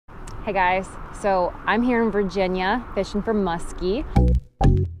Hey guys, so I'm here in Virginia fishing for muskie.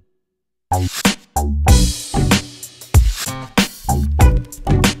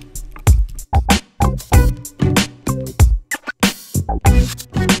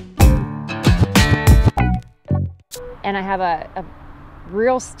 And I have a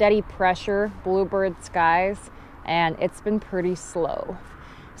real steady pressure, bluebird skies, and it's been pretty slow.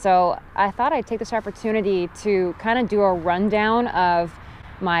 So I thought I'd take this opportunity to kind of do a rundown of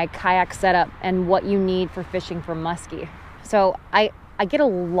my kayak setup and what you need for fishing for muskie. So I get a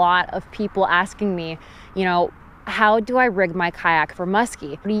lot of people asking me, how do I rig my kayak for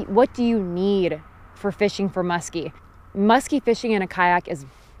muskie? What do you need for fishing for muskie? Muskie fishing in a kayak is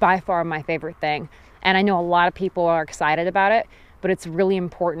by far my favorite thing. And I know a lot of people are excited about it, but it's really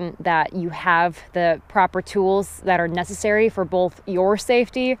important that you have the proper tools that are necessary for both your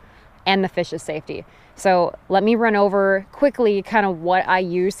safety and the fish's safety. So let me run over quickly kind of what I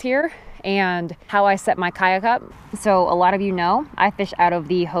use here and how I set my kayak up. So a lot of you know, I fish out of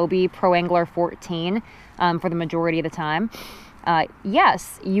the Hobie Pro Angler 14 for the majority of the time.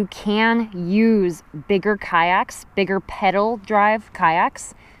 Yes, you can use bigger kayaks, bigger pedal drive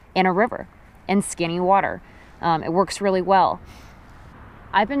kayaks in a river in skinny water. It works really well.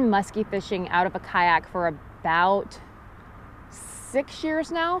 I've been muskie fishing out of a kayak for about 6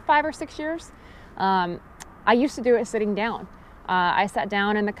 years now, 5 or 6 years. I used to do it sitting down. I sat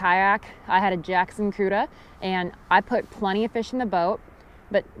down in the kayak. I had a Jackson Cuda and I put plenty of fish in the boat.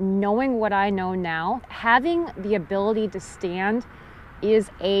 But knowing what I know now, having the ability to stand is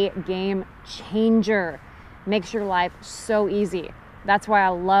a game changer. Makes your life so easy. That's why I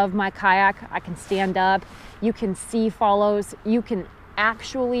love my kayak. I can stand up. You can see follows. You can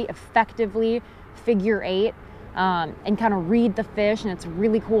actually effectively figure eight and kind of read the fish, and it's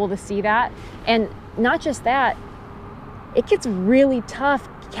really cool to see that. And not just that, it gets really tough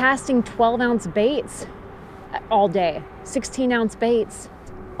casting 12-ounce baits all day, 16-ounce baits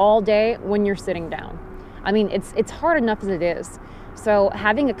all day when you're sitting down. I mean, it's hard enough as it is. So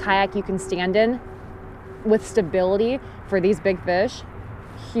having a kayak you can stand in with stability for these big fish,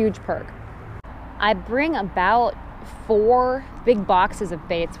 huge perk. I bring about 4 big boxes of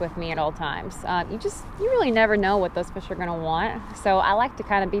baits with me at all times. You really never know what those fish are going to want. So I like to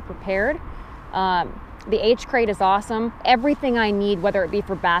kind of be prepared. The H crate is awesome. Everything I need, whether it be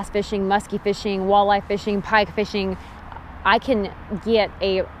for bass fishing, muskie fishing, walleye fishing, pike fishing, I can get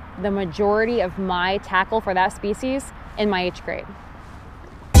the majority of my tackle for that species in my H crate.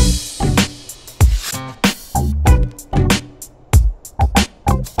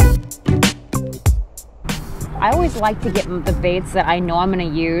 I always like to get the baits that I know I'm going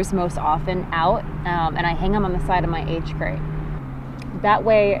to use most often out, and I hang them on the side of my H crate. That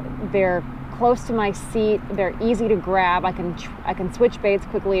way they're close to my seat, they're easy to grab, I can switch baits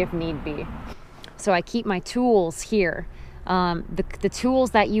quickly if need be. So I keep my tools here, the tools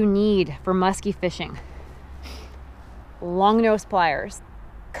that you need for muskie fishing: long nose pliers,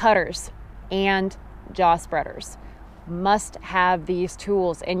 cutters, and jaw spreaders. Must have these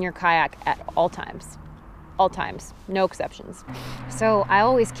tools in your kayak at all times. All times, no exceptions. So I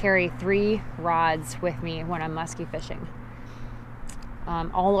always carry 3 rods with me when I'm muskie fishing.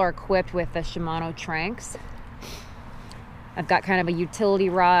 All are equipped with the Shimano Tranks. I've got kind of a utility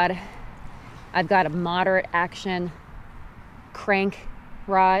rod. I've got a moderate action crank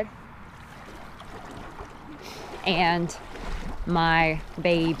rod. And my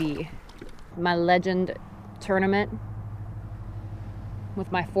baby, my Legend tournament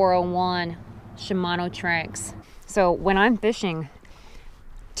with my 401 Shimano Tranks. So when I'm fishing,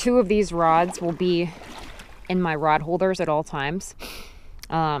 2 of these rods will be in my rod holders at all times.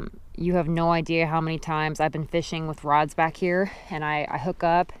 You have no idea how many times I've been fishing with rods back here, and I hook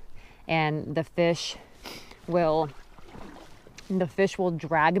up and the fish will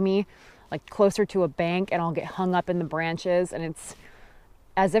drag me like closer to a bank, and I'll get hung up in the branches, and it's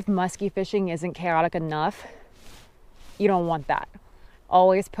as if muskie fishing isn't chaotic enough. You don't want that.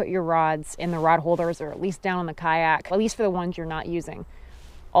 Always put your rods in the rod holders, or at least down on the kayak, at least for the ones you're not using.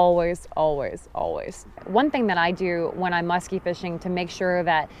 Always, always, always. One thing that I do when I'm muskie fishing to make sure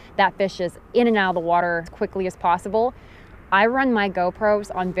that that fish is in and out of the water as quickly as possible, I run my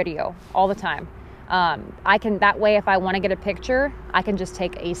GoPros on video all the time. That way, if I want to get a picture, I can just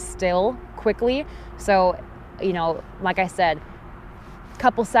take a still quickly. So, like I said,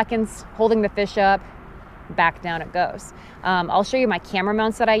 couple seconds holding the fish up, back down it goes. I'll show you my camera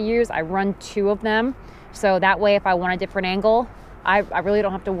mounts that I use. I run 2 of them. So that way, if I want a different angle, I really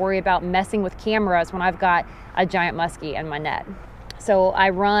don't have to worry about messing with cameras when I've got a giant muskie in my net. So I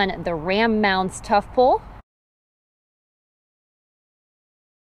run the Ram Mounts Tough Pull.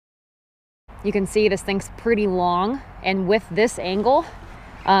 You can see this thing's pretty long, and with this angle,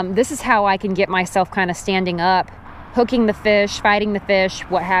 this is how I can get myself kind of standing up, hooking the fish, fighting the fish,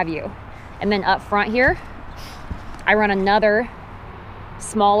 what have you. And then up front here, I run another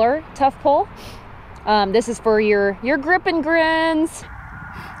smaller tough pole. This is for your grip and grins.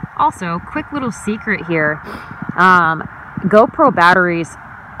 Also, quick little secret here. GoPro batteries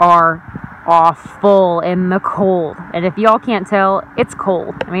are off full in the cold. And if y'all can't tell, it's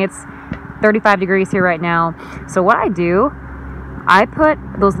cold. I mean, it's 35 degrees here right now. So what I do, I put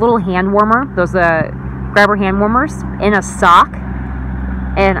those little hand warmer, those grabber hand warmers in a sock,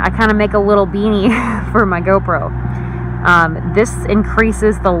 and I kind of make a little beanie for my GoPro. This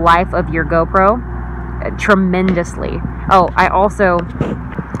increases the life of your GoPro tremendously. Oh,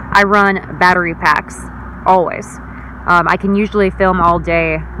 I run battery packs always. I can usually film all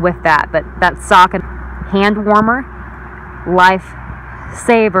day with that, but that sock and hand warmer, life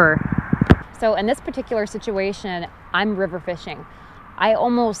saver. So in this particular situation, I'm river fishing. I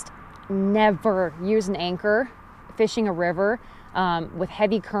almost never use an anchor fishing a river. With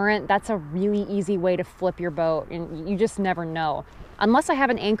heavy current, that's a really easy way to flip your boat, and you just never know. Unless I have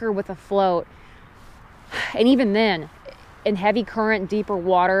an anchor with a float, and even then, in heavy current, deeper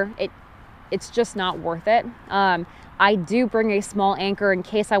water, it's just not worth it. I do bring a small anchor in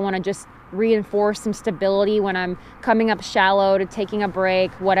case I want to just reinforce some stability when I'm coming up shallow to taking a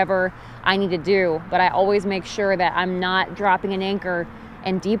break, whatever I need to do. But I always make sure that I'm not dropping an anchor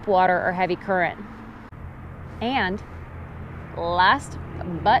in deep water or heavy current. And last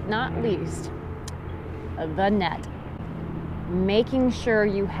but not least, the net. Making sure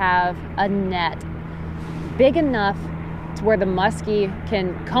you have a net big enough to where the muskie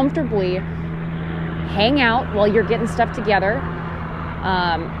can comfortably hang out while you're getting stuff together.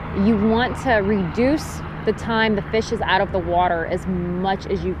 You want to reduce the time the fish is out of the water as much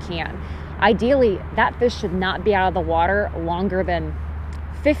as you can. Ideally, that fish should not be out of the water longer than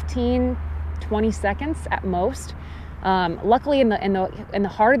 15, 20 seconds at most. Luckily in the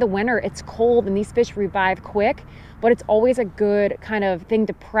heart of the winter, it's cold and these fish revive quick, but it's always a good kind of thing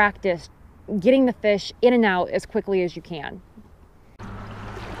to practice getting the fish in and out as quickly as you can.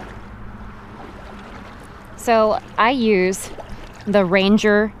 So I use the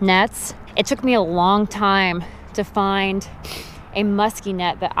Ranger nets. It took me a long time to find a musky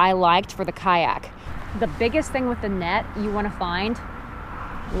net that I liked for the kayak. The biggest thing with the net you want to find: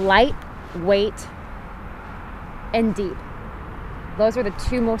 light, weight, and deep. Those are the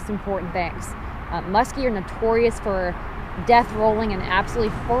two most important things. Muskie are notorious for death rolling and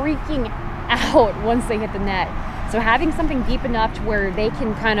absolutely freaking out once they hit the net. So having something deep enough to where they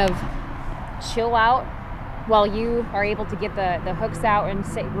can kind of chill out while you are able to get the hooks out and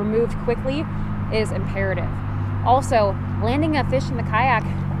removed quickly is imperative. Also, landing a fish in the kayak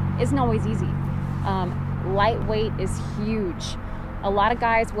isn't always easy. Lightweight is huge. A lot of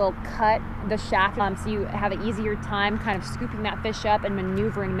guys will cut the shaft so you have an easier time kind of scooping that fish up and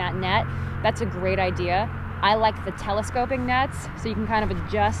maneuvering that net. That's a great idea. I like the telescoping nets, so you can kind of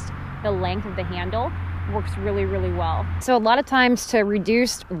adjust the length of the handle. Works really, really well. So a lot of times, to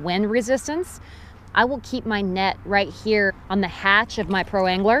reduce wind resistance, I will keep my net right here on the hatch of my Pro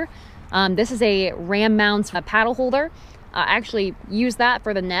Angler. This is a ram mounts paddle holder. I actually use that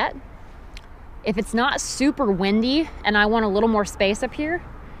for the net. If it's not super windy and I want a little more space up here,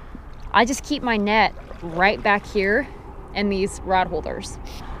 I just keep my net right back here in these rod holders.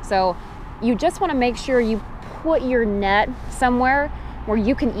 So you just want to make sure you put your net somewhere where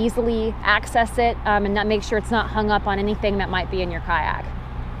you can easily access it, and not make sure it's not hung up on anything that might be in your kayak.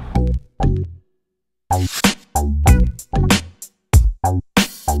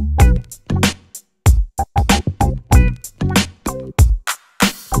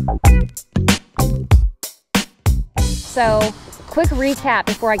 So, quick recap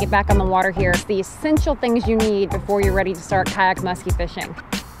before I get back on the water here. The essential things you need before you're ready to start kayak musky fishing: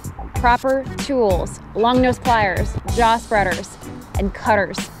 proper tools, long nose pliers, jaw spreaders, and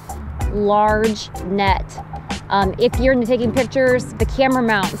cutters. Large net. If you're taking pictures, the camera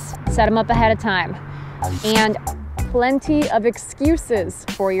mounts, set them up ahead of time. And plenty of excuses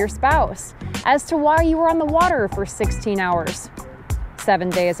for your spouse as to why you were on the water for 16 hours, 7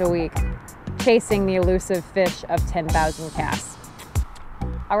 days a week, chasing the elusive fish of 10,000 casts.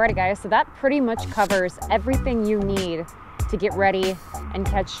 Alrighty guys, so that pretty much covers everything you need to get ready and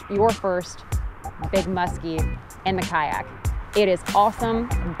catch your first big muskie in the kayak. It is awesome.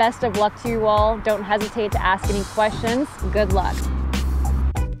 Best of luck to you all. Don't hesitate to ask any questions. Good luck.